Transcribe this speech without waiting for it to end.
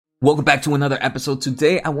Welcome back to another episode.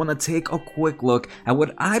 Today, I want to take a quick look at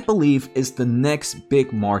what I believe is the next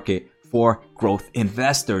big market for growth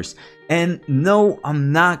investors. And no,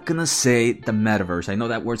 I'm not going to say the metaverse. I know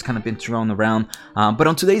that word's kind of been thrown around. But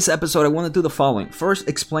on today's episode, I want to do the following. First,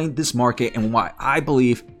 explain this market and why I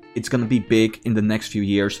believe it's going to be big in the next few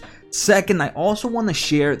years. Second, I also want to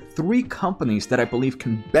share 3 companies that I believe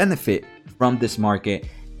can benefit from this market.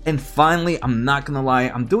 And finally, I'm not gonna lie,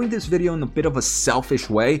 I'm doing this video in a bit of a selfish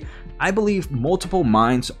way. I believe multiple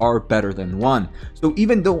minds are better than one. So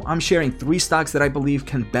even though I'm sharing 3 stocks that I believe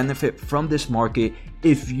can benefit from this market,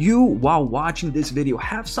 if you, while watching this video,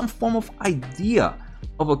 have some form of idea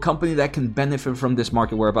of a company that can benefit from this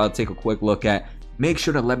market we're about to take a quick look at, make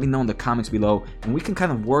sure to let me know in the comments below and we can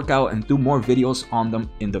kind of work out and do more videos on them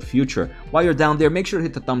in the future. While you're down there, make sure to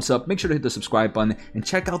hit the thumbs up, make sure to hit the subscribe button, and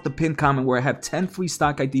check out the pinned comment where I have 10 free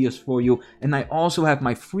stock ideas for you. And I also have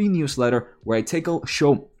my free newsletter where I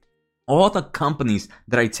show all the companies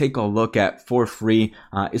that I take a look at for free.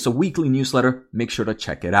 It's a weekly newsletter. Make sure to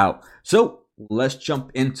check it out. So let's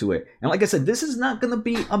jump into it. And like I said, this is not going to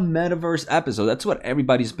be a metaverse episode. That's what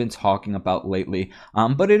everybody's been talking about lately.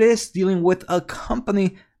 But it is dealing with a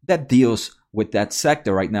company that deals with that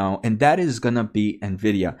sector right now, and that is going to be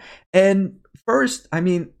NVIDIA. And first,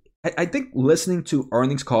 I think listening to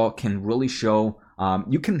earnings call can really show,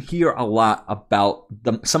 you can hear a lot about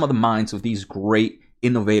some of the minds of these great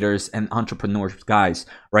innovators and entrepreneurs guys,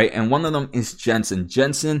 right? And one of them is Jensen.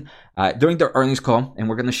 Jensen, during their earnings call, and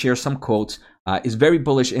we're going to share some quotes, is very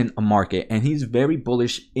bullish in a market, and he's very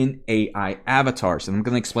bullish in AI avatars. And I'm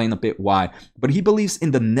going to explain a bit why. But he believes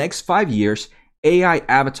in the next 5 years, AI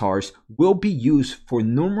avatars will be used for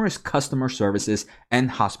numerous customer services and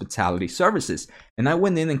hospitality services. And I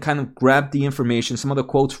went in and kind of grabbed the information, some of the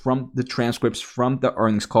quotes from the transcripts from the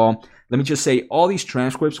earnings call. Let me just say, all these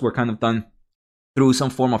transcripts were kind of done through some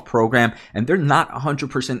form of program, and they're not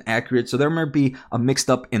 100% accurate, so there might be a mixed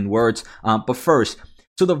up in words. But first,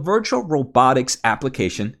 so the virtual robotics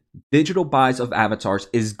application, digital buys of avatars,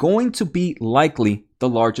 is going to be likely the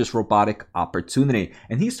largest robotic opportunity.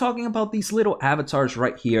 And he's talking about these little avatars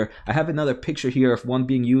right here. I have another picture here of one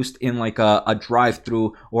being used in like a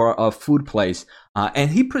drive-through or a food place.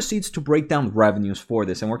 And he proceeds to break down revenues for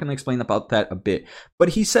this, and we're going to explain about that a bit. But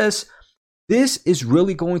he says, this is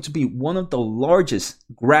really going to be one of the largest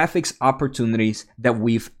graphics opportunities that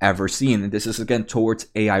we've ever seen. And this is again towards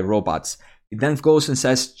AI robots. It then goes and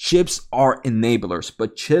says chips are enablers,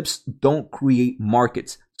 but chips don't create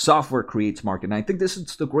markets. Software creates market. And I think this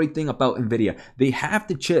is the great thing about NVIDIA. They have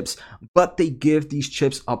the chips, but they give these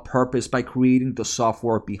chips a purpose by creating the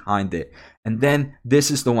software behind it. And then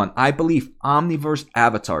this is the one. I believe Omniverse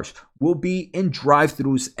avatars will be in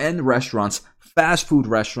drive-thrus and restaurants, fast food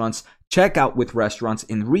restaurants, checkout with restaurants,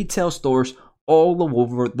 in retail stores all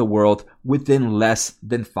over the world within less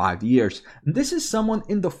than 5 years. And this is someone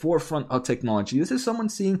in the forefront of technology. This is someone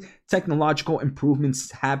seeing technological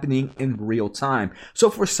improvements happening in real time. So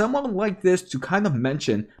for someone like this to kind of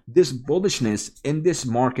mention this bullishness in this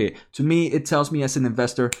market, to me, it tells me as an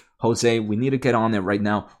investor, Jose, we need to get on it right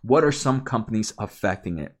now. What are some companies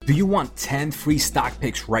affecting it? Do you want 10 free stock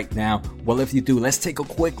picks right now? Well, if you do, let's take a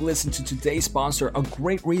quick listen to today's sponsor, a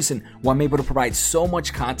great reason why I'm able to provide so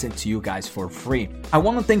much content to you guys for free. I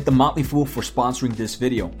want to thank The Motley Fool for sponsoring this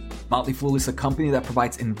video. Motley Fool is a company that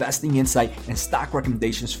provides investing insight and stock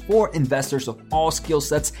recommendations for investors of all skill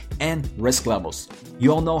sets and risk levels.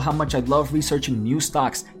 You all know how much I love researching new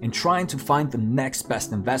stocks and trying to find the next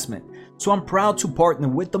best investment. So I'm proud to partner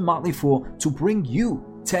with The Motley Fool to bring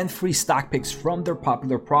you 10 free stock picks from their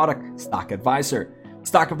popular product, Stock Advisor.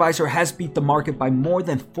 Stock Advisor has beat the market by more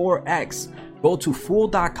than 4x. Go to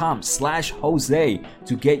fool.com/Jose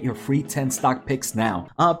to get your free 10 stock picks now.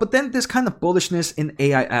 But then this kind of bullishness in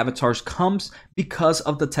AI avatars comes because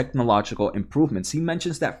of the technological improvements. He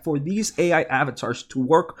mentions that for these AI avatars to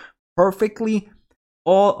work perfectly,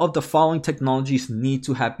 all of the following technologies need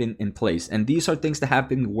to have been in place. And these are things that have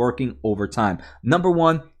been working over time. Number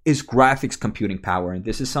one is graphics computing power. And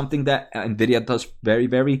this is something that NVIDIA does very,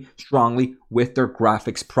 very strongly with their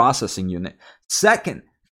graphics processing unit. Second,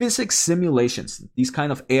 physics simulations. These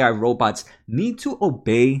kind of AI robots need to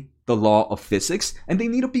obey the law of physics, and they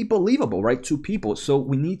need to be believable, right, to people. So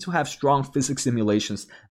we need to have strong physics simulations.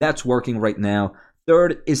 That's working right now.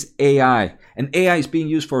 Third is AI, and AI is being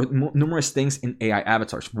used for numerous things in AI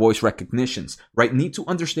avatars, voice recognitions, right? Need to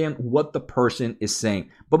understand what the person is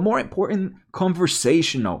saying, but more important,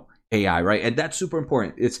 conversational AI, right? And that's super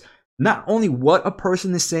important. It's not only what a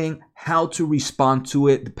person is saying, how to respond to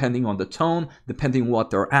it, depending on the tone, depending on what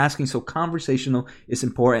they're asking. So conversational is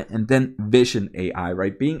important. And then vision AI,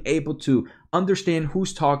 right? Being able to understand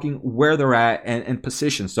who's talking, where they're at, and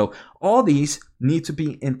position. So all these need to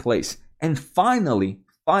be in place. And finally,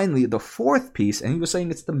 the fourth piece, and he was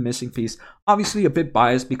saying it's the missing piece, obviously a bit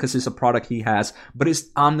biased because it's a product he has, but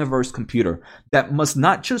it's Omniverse Computer that must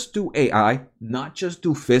not just do AI, not just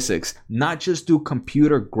do physics, not just do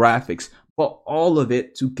computer graphics, but all of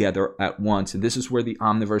it together at once. And this is where the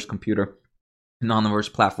Omniverse Computer and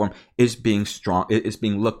Omniverse platform is being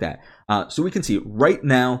looked at. So we can see right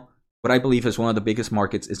now, what I believe is one of the biggest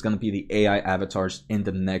markets is going to be the AI avatars in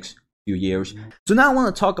the next few years. So now I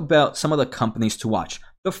want to talk about some of the companies to watch.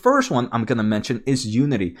 The first one I'm going to mention is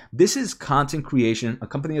Unity. This is content creation, a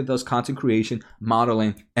company that does content creation,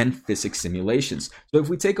 modeling, and physics simulations. So if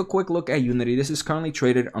we take a quick look at Unity, this is currently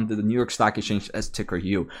traded under the New York Stock Exchange as ticker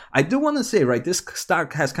U. I do want to say, right, this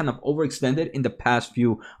stock has kind of overextended in the past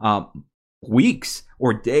few weeks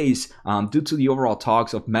or days due to the overall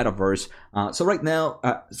talks of metaverse. So right now,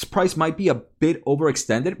 its price might be a bit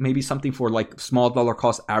overextended, maybe something for like small dollar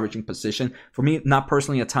cost averaging position. For me, not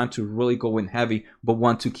personally a time to really go in heavy, but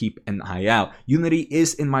want to keep an eye out. Unity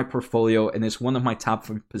is in my portfolio and is one of my top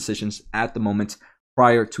positions at the moment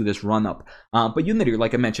prior to this run up. But Unity,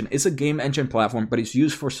 like I mentioned, is a game engine platform, but it's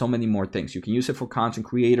used for so many more things. You can use it for content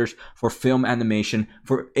creators, for film animation,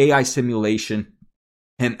 for AI simulation,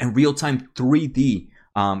 and real-time 3D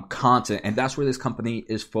content, and that's where this company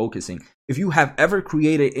is focusing. If you have ever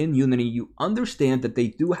created in Unity, you understand that they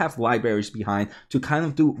do have libraries behind to kind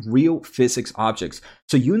of do real physics objects.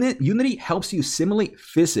 So Unity helps you simulate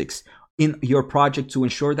physics in your project to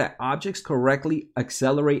ensure that objects correctly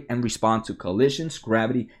accelerate and respond to collisions,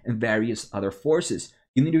 gravity, and various other forces.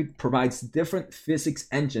 Unity provides different physics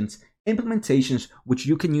engines, implementations, which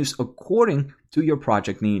you can use according to your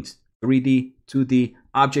project needs. 3D, 2D,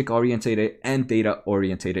 object-oriented, and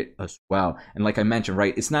data-oriented as well. And like I mentioned,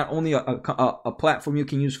 right, it's not only a platform you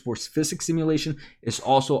can use for physics simulation, it's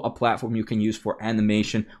also a platform you can use for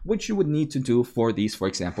animation, which you would need to do for these, for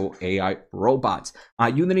example, AI robots.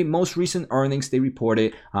 Unity, most recent earnings, they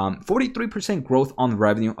reported 43% growth on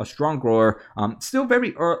revenue, a strong grower. Still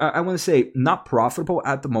very, I want to say, not profitable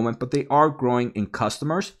at the moment, but they are growing in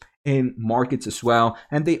customers, in markets as well,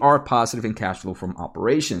 and they are positive in cash flow from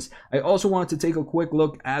operations. I also wanted to take a quick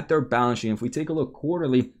look at their balance sheet. If we take a look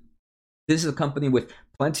quarterly, this is a company with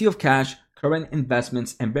plenty of cash, current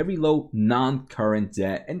investments, and very low non-current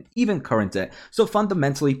debt and even current debt. So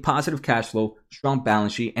fundamentally, positive cash flow, strong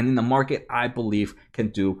balance sheet, and in the market, I believe can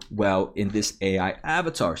do well in this AI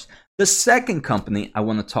avatars. The second company I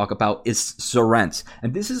want to talk about is Cerence,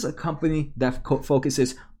 and this is a company that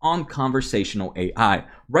focuses on conversational AI.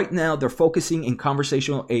 Right now, they're focusing in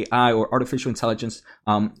conversational AI or artificial intelligence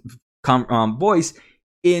voice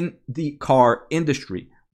in the car industry.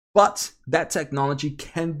 But that technology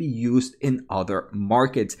can be used in other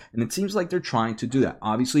markets. And it seems like they're trying to do that.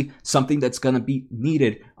 Obviously, something that's going to be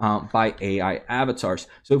needed by AI avatars.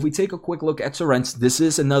 So if we take a quick look at Cerence, this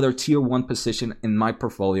is another tier 1 position in my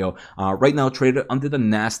portfolio. Right now, traded under the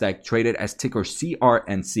NASDAQ, traded as ticker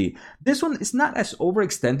CRNC. This one is not as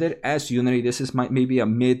overextended as Unity. This is maybe a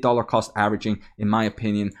mid-dollar cost averaging, in my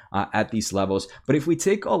opinion, at these levels. But if we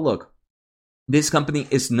take a look, this company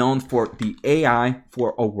is known for the AI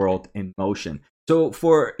for a world in motion. So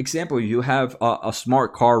for example, you have a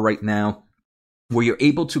smart car right now where you're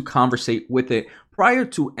able to conversate with it prior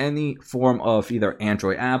to any form of either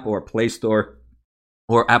Android app or Play Store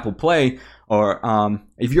or Apple Play, or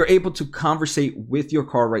if you're able to conversate with your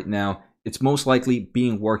car right now, it's most likely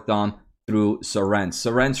being worked on through Cerence.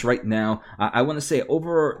 Cerence right now, I want to say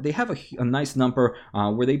they have a nice number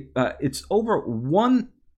where it's over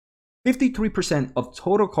 53% of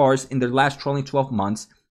total cars in the last trailing 12 months,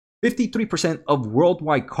 53% of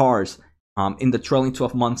worldwide cars in the trailing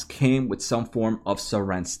 12 months came with some form of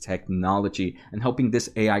Cerence technology and helping this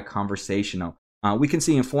AI conversational. We can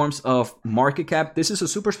see in forms of market cap, this is a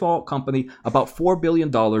super small company, about $4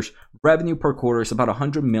 billion. Revenue per quarter is about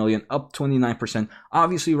 $100 million, up 29%.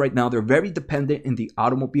 Obviously, right now, they're very dependent in the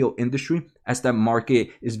automobile industry as that market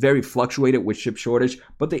is very fluctuated with chip shortage,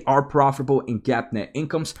 but they are profitable in GAAP net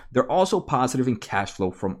incomes. They're also positive in cash flow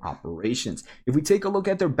from operations. If we take a look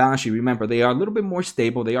at their balance sheet, remember, they are a little bit more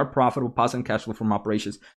stable. They are profitable, positive in cash flow from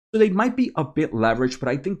operations. So they might be a bit leveraged, but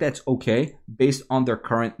I think that's okay based on their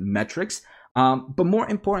current metrics. But more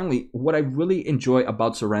importantly, what I really enjoy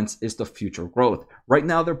about Cerence is the future growth. Right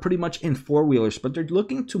now, they're pretty much in four-wheelers, but they're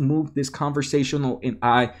looking to move this conversational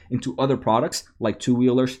AI into other products like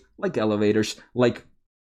two-wheelers, like elevators, like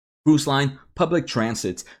cruise line, public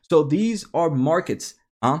transit. So these are markets,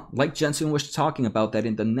 like Jensen was talking about, that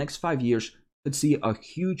in the next 5 years could see a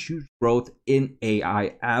huge growth in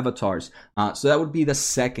AI avatars. So that would be the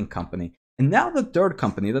second company. And now the third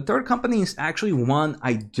company. The third company is actually one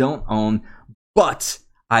I don't own, but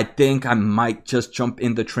I think I might just jump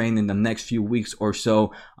in the train in the next few weeks or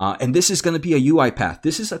so. And this is going to be a UiPath.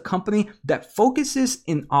 This is a company that focuses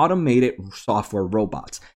in automated software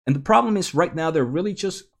robots. And the problem is right now they're really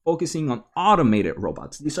just focusing on automated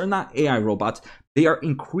robots. These are not AI robots. They are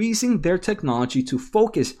increasing their technology to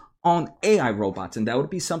focus on AI robots, and that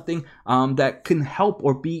would be something that can help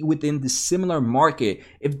or be within the similar market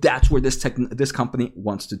if that's where this company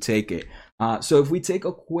wants to take it. So if we take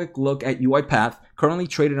a quick look at UiPath, currently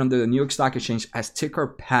traded under the New York Stock Exchange as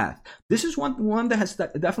ticker PATH. This is one that has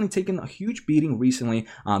definitely taken a huge beating recently,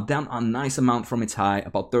 down a nice amount from its high,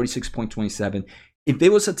 about 36.27. If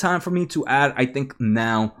there was a time for me to add, I think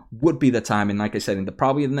now would be the time. And like I said, in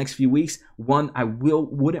probably the next few weeks, one I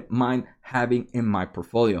wouldn't mind having in my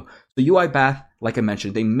portfolio. So UiPath, like I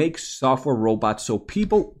mentioned, they make software robots so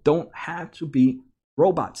people don't have to be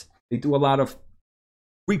robots. They do a lot of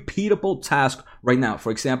repeatable tasks right now.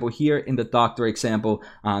 For example, here in the doctor example,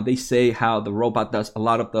 they say how the robot does a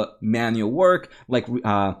lot of the manual work, like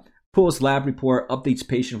pulls lab report, updates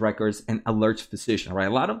patient records, and alerts physician, right?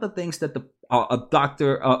 A lot of the things that a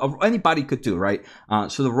doctor or anybody could do, right?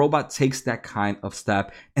 So the robot takes that kind of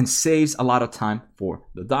step and saves a lot of time for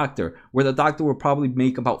the doctor, where the doctor will probably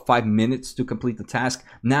make about 5 minutes to complete the task.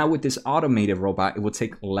 Now with this automated robot, it will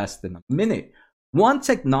take less than a minute. One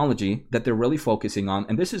technology that they're really focusing on,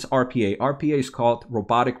 and this is RPA. RPA is called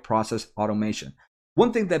Robotic Process Automation.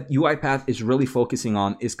 One thing that UiPath is really focusing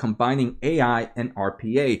on is combining AI and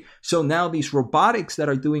RPA. So now these robotics that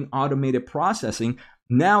are doing automated processing,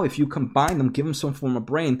 now if you combine them, give them some form of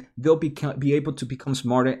brain, they'll be able to become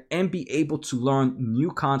smarter and be able to learn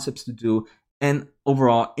new concepts to do and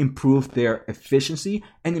overall improve their efficiency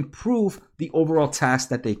and improve the overall task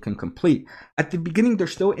that they can complete. At the beginning, they're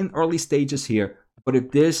still in early stages here, but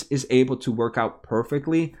if this is able to work out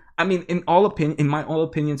perfectly, I mean, in my own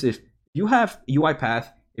opinions, if you have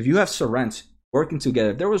UiPath, if you have Cerence working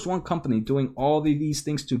together, if there was one company doing all these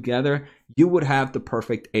things together, you would have the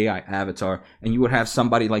perfect AI avatar, and you would have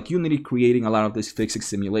somebody like Unity creating a lot of these physics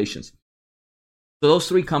simulations. So those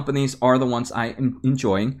three companies are the ones I am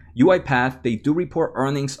enjoying. UiPath, they do report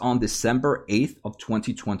earnings on December 8th of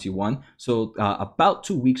 2021. So about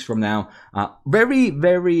 2 weeks from now.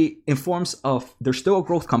 Very informs of, they're still a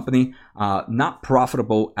growth company, not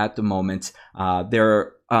profitable at the moment.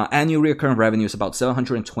 Their annual recurring revenue is about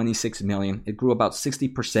 $726 million. It grew about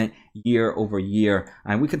 60% year over year.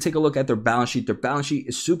 And we can take a look at their balance sheet. Their balance sheet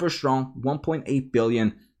is super strong, $1.8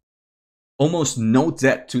 billion, almost no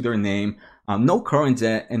debt to their name. No current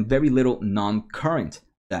debt and very little non-current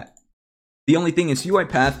debt. The only thing is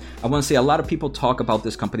UiPath, I want to say a lot of people talk about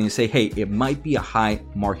this company and say, hey, it might be a high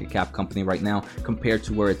market cap company right now compared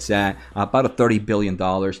to where it's at, about a $30 billion.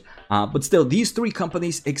 But still, these three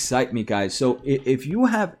companies excite me, guys. So if you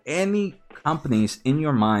have any companies in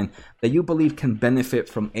your mind that you believe can benefit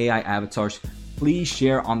from AI avatars, please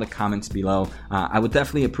share on the comments below. I would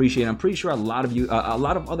definitely appreciate it. I'm pretty sure a lot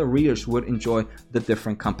of other readers would enjoy the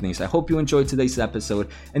different companies. I hope you enjoyed today's episode.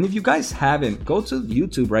 And if you guys haven't, go to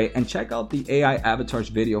YouTube, right, and check out the AI avatars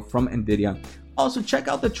video from NVIDIA. Also, check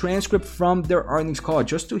out the transcript from their earnings call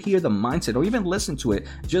just to hear the mindset, or even listen to it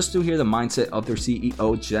just to hear the mindset of their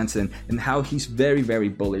CEO, Jensen, and how he's very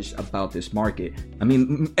bullish about this market. I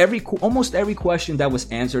mean, almost every question that was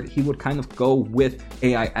answered, he would kind of go with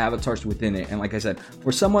AI avatars within it. And like I said,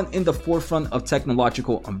 for someone in the forefront of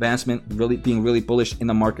technological advancement, being really bullish in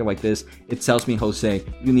a market like this, it tells me, Jose,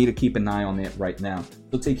 you need to keep an eye on it right now.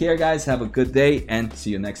 So take care, guys. Have a good day, and see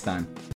you next time.